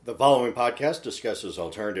The following podcast discusses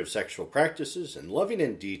alternative sexual practices in loving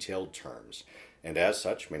and detailed terms, and as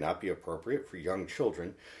such may not be appropriate for young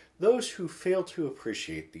children, those who fail to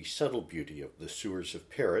appreciate the subtle beauty of the sewers of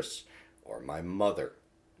Paris, or my mother.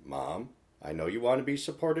 Mom, I know you want to be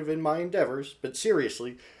supportive in my endeavors, but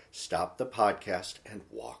seriously, stop the podcast and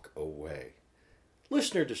walk away.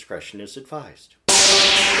 Listener discretion is advised.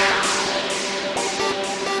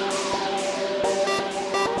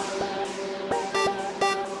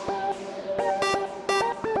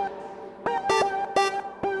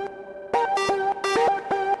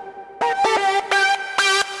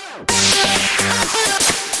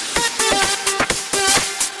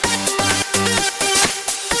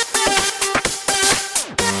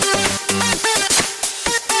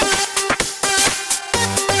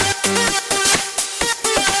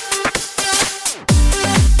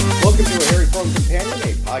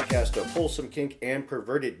 Wholesome kink and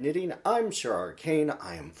perverted knitting. I'm Sir Arcane.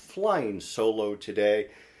 I am flying solo today.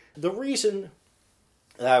 The reason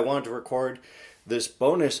that I wanted to record this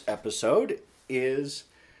bonus episode is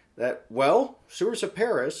that, well, Sewers of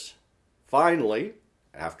Paris finally,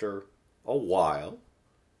 after a while,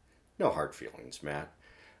 no hard feelings, Matt,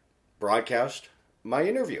 broadcast my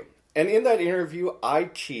interview. And in that interview, I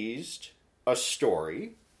teased a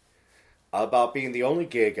story about being the only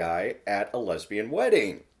gay guy at a lesbian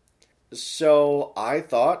wedding. So I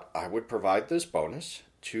thought I would provide this bonus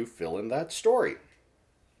to fill in that story.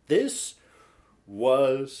 This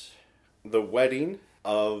was the wedding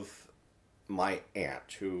of my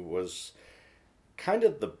aunt, who was kind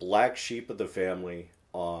of the black sheep of the family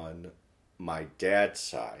on my dad's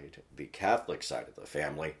side, the Catholic side of the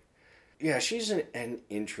family. Yeah, she's an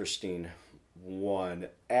interesting one.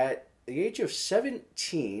 At the age of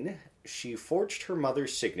 17, she forged her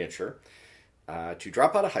mother's signature to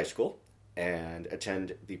drop out of high school and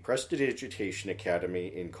attend the Prestidigitation Academy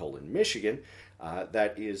in Colon, Michigan.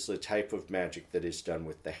 That is the type of magic that is done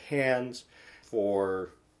with the hands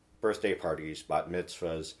for birthday parties, bat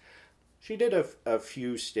mitzvahs. She did a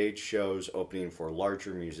few stage shows opening for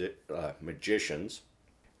larger magicians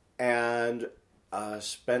and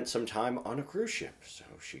spent some time on a cruise ship. So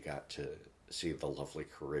she got to see the lovely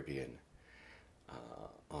Caribbean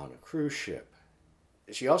on a cruise ship.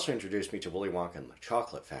 She also introduced me to Willy Wonka and the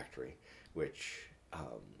Chocolate Factory, which,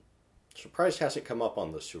 surprised hasn't come up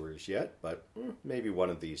on the sewers yet, but maybe one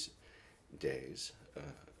of these days.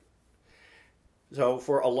 So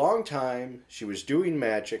for a long time, she was doing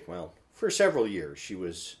magic. Well, for several years, she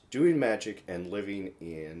was doing magic and living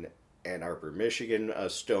in Ann Arbor, Michigan, a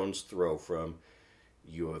stone's throw from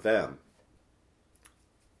U of M.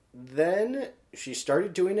 Then she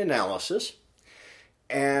started doing analysis,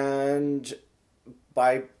 and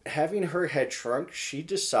by having her head shrunk, she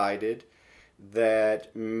decided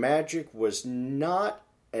that magic was not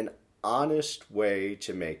an honest way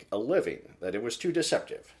to make a living, that it was too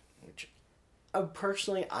deceptive. Which,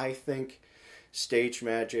 personally, I think stage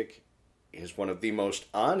magic is one of the most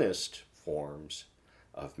honest forms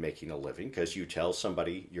of making a living, because you tell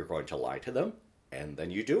somebody you're going to lie to them, and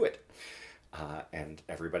then you do it. And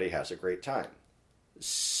everybody has a great time.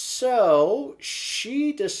 So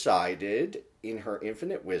she decided, in her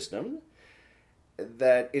infinite wisdom,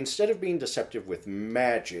 that instead of being deceptive with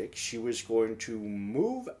magic, she was going to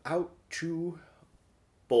move out to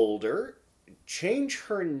Boulder, change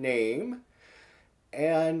her name,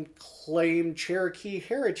 and claim Cherokee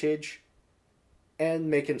heritage, and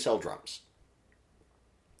make and sell drums.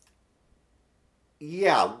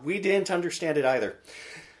 Yeah, we didn't understand it either.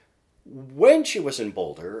 When she was in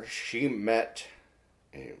Boulder, she met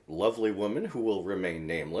a lovely woman who will remain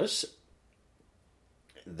nameless.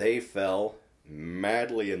 They fell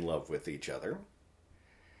madly in love with each other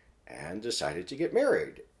and decided to get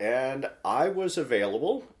married. And I was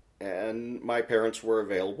available, and my parents were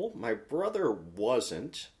available. My brother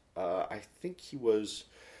wasn't. I think he was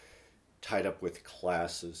tied up with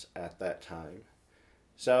classes at that time.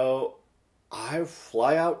 So I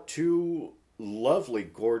fly out to lovely,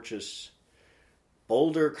 gorgeous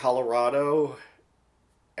Boulder, Colorado,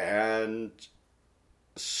 and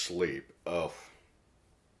sleep. Oh,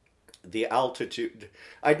 the altitude.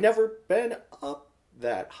 I'd never been up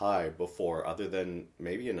that high before, other than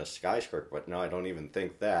maybe in a skyscraper, but no, I don't even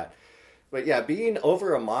think that. But yeah, being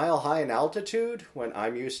over a mile high in altitude, when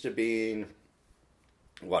I'm used to being,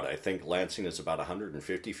 I think Lansing is about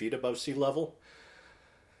 150 feet above sea level.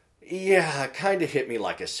 Yeah, it kind of hit me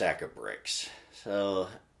like a sack of bricks. So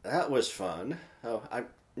that was fun. I'm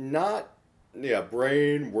not,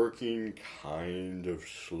 brain working kind of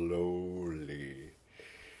slowly.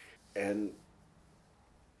 And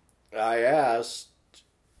I asked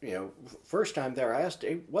first time there, I asked,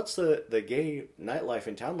 hey, what's the gay nightlife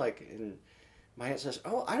in town like? And my aunt says,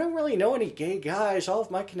 oh, I don't really know any gay guys. All of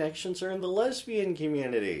my connections are in the lesbian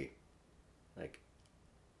community. Like,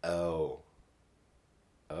 oh,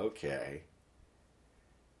 okay.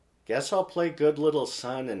 Guess I'll play good little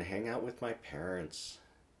son and hang out with my parents.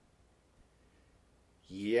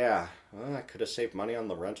 Yeah, well, I could have saved money on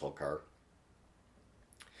the rental car.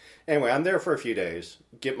 Anyway, I'm there for a few days,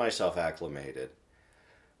 get myself acclimated,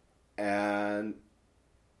 and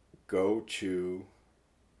go to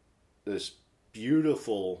this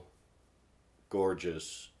beautiful,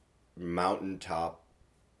 gorgeous mountaintop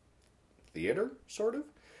theater, sort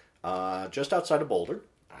of, just outside of Boulder.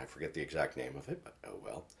 I forget the exact name of it, but oh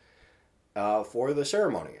well. For the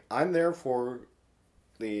ceremony. I'm there for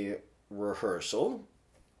the rehearsal,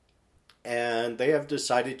 and they have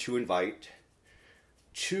decided to invite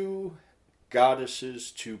two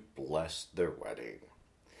goddesses to bless their wedding,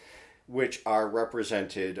 which are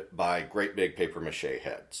represented by great big paper mache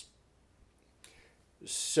heads.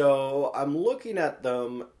 So I'm looking at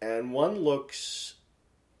them, and one looks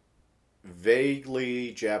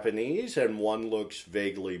vaguely Japanese, and one looks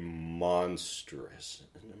vaguely monstrous.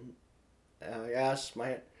 And I asked my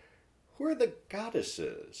aunt, who are the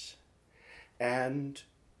goddesses? And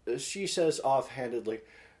she says offhandedly,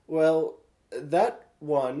 well, that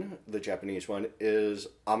one, the Japanese one, is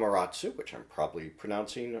Amaterasu, which I'm probably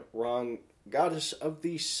pronouncing wrong, goddess of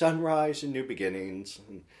the sunrise and new beginnings.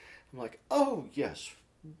 And I'm like, oh, yes,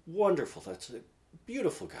 wonderful. That's a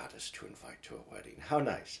beautiful goddess to invite to a wedding. How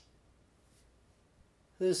nice.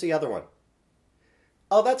 This is the other one.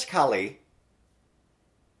 Oh, that's Kali.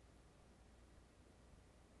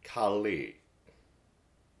 Kali.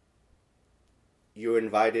 You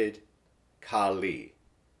invited Kali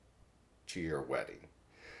to your wedding.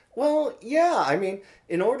 Well, yeah, I mean,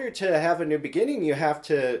 in order to have a new beginning, you have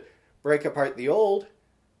to break apart the old.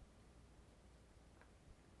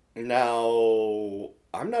 Now,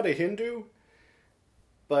 I'm not a Hindu,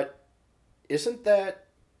 but isn't that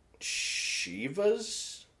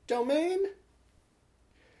Shiva's domain?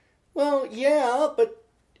 Well, yeah, but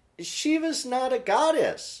Shiva's not a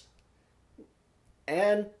goddess.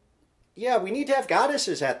 And, yeah, we need to have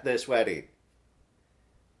goddesses at this wedding.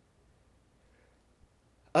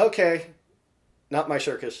 Okay, not my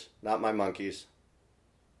circus, not my monkeys.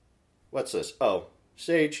 What's this? Oh,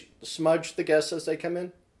 Sage, smudge the guests as they come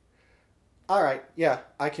in? All right, yeah,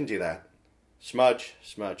 I can do that. Smudge,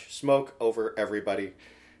 smoke over everybody.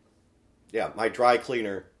 Yeah, my dry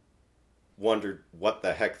cleaner wondered what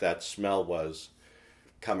the heck that smell was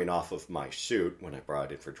coming off of my suit when I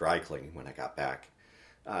brought it for dry cleaning when I got back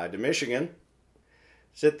to Michigan.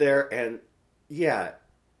 Sit there and, yeah,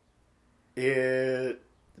 there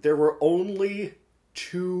were only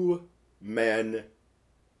 2 men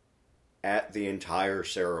at the entire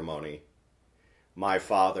ceremony. My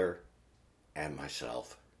father and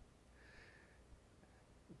myself.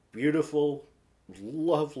 Beautiful,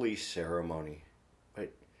 lovely ceremony.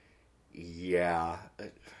 But, yeah,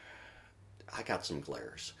 I got some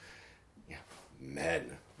glares. Yeah,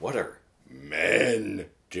 men. What are men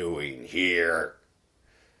doing here?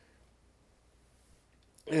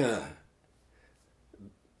 Yeah.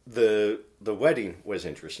 The wedding was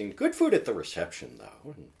interesting. Good food at the reception,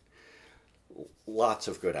 though. And lots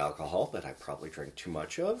of good alcohol that I probably drank too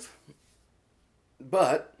much of.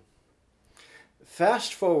 But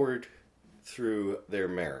fast forward through their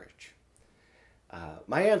marriage.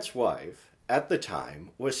 My aunt's wife, at the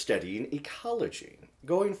time, was studying ecology,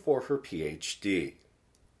 going for her PhD.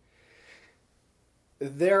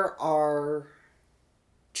 There are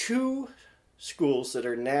 2 schools that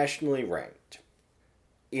are nationally ranked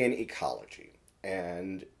in ecology,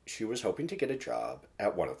 and she was hoping to get a job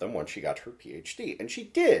at one of them once she got her PhD, and she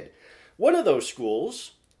did. One of those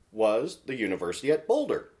schools was the University at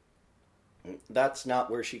Boulder. That's not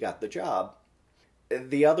where she got the job.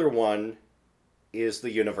 The other one is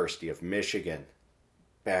the University of Michigan,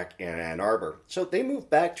 back in Ann Arbor. So they moved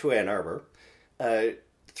back to Ann Arbor,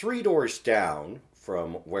 3 doors down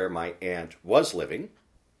from where my aunt was living,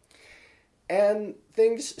 and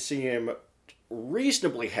things seem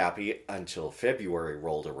reasonably happy until February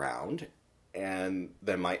rolled around, and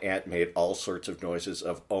then my aunt made all sorts of noises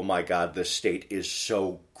of, oh my God, this state is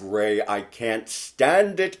so gray, I can't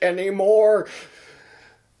stand it anymore.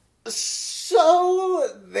 So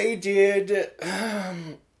they did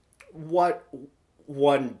what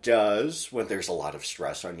one does when there's a lot of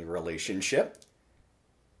stress on your relationship.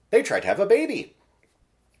 They tried to have a baby.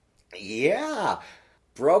 Yeah,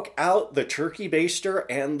 broke out the turkey baster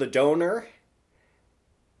and the donor,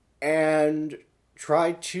 and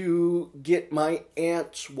tried to get my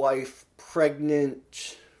aunt's wife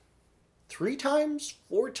pregnant 3 times,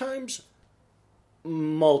 4 times,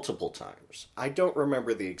 multiple times. I don't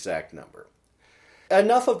remember the exact number.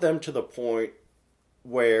 Enough of them to the point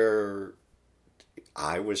where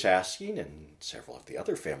I was asking, and several of the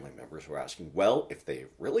other family members were asking, well, if they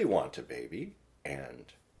really want a baby, and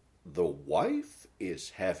the wife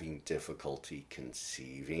is having difficulty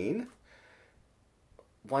conceiving,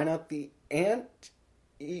 why not the aunt?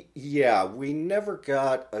 Yeah, we never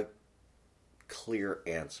got a clear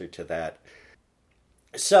answer to that.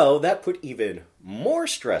 So that put even more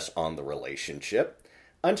stress on the relationship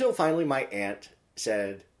until finally my aunt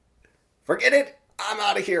said, forget it, I'm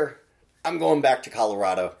out of here. I'm going back to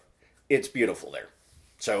Colorado. It's beautiful there.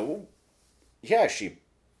 So, yeah, she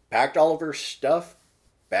packed all of her stuff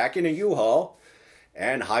back in a U-Haul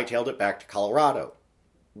and hightailed it back to Colorado,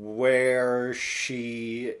 where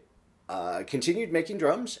she continued making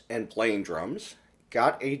drums and playing drums,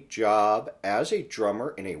 got a job as a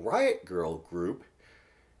drummer in a Riot Girl group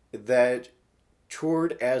that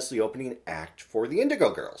toured as the opening act for the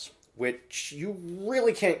Indigo Girls, which you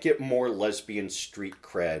really can't get more lesbian street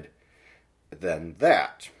cred than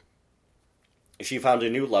that. She found a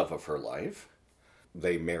new love of her life.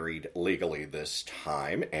 They married legally this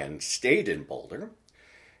time and stayed in Boulder.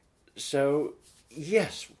 So,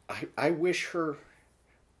 yes, I wish her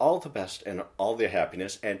all the best and all the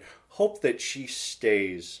happiness and hope that she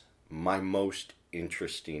stays my most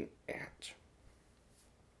interesting aunt.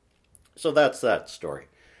 So that's that story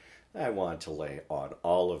I wanted to lay on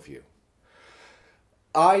all of you.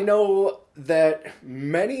 I know that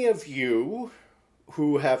many of you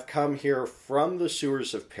who have come here from the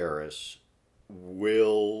sewers of Paris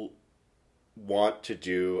will want to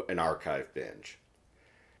do an archive binge.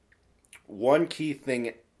 One key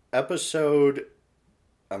thing, I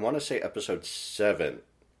want to say episode 7.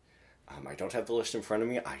 I don't have the list in front of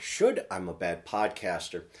me. I should. I'm a bad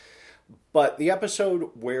podcaster. But the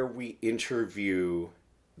episode where we interview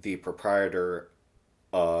the proprietor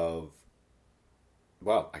of,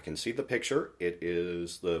 well, I can see the picture. It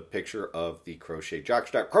is the picture of the Crochet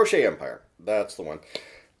Jockstrap Crochet Empire. That's the one.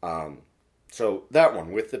 So that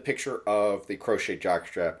one with the picture of the Crochet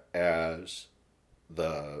Jockstrap as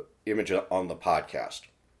the image on the podcast.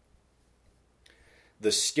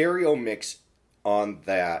 The stereo mix on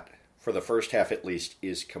that, for the first half at least,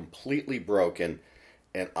 is completely broken,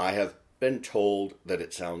 and I have been told that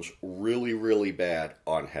it sounds really, really bad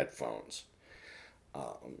on headphones.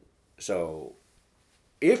 So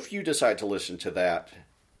if you decide to listen to that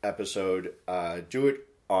episode, do it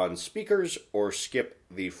on speakers or skip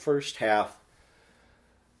the first half,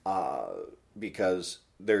 because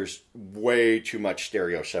there's way too much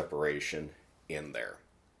stereo separation in there.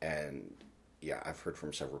 And yeah, I've heard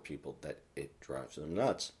from several people that it drives them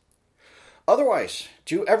nuts. Otherwise,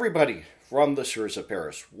 to everybody from the Sewers of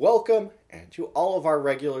Paris, welcome, and to all of our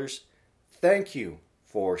regulars, thank you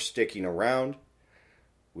for sticking around.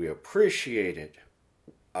 We appreciate it.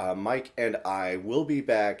 Mike and I will be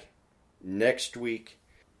back next week.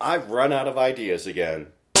 I've run out of ideas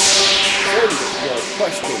again. Send your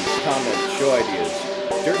questions, comments, show ideas,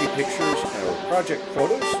 dirty pictures, or project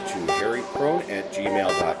photos to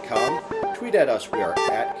harryprone@gmail.com. Tweet at us, we are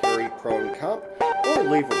at harrypronecomp, or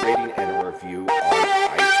leave a rating and a review on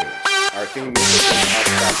iTunes. Our theme music is Talk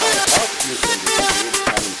About Talk, used under the Creative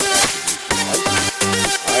Commons Attribution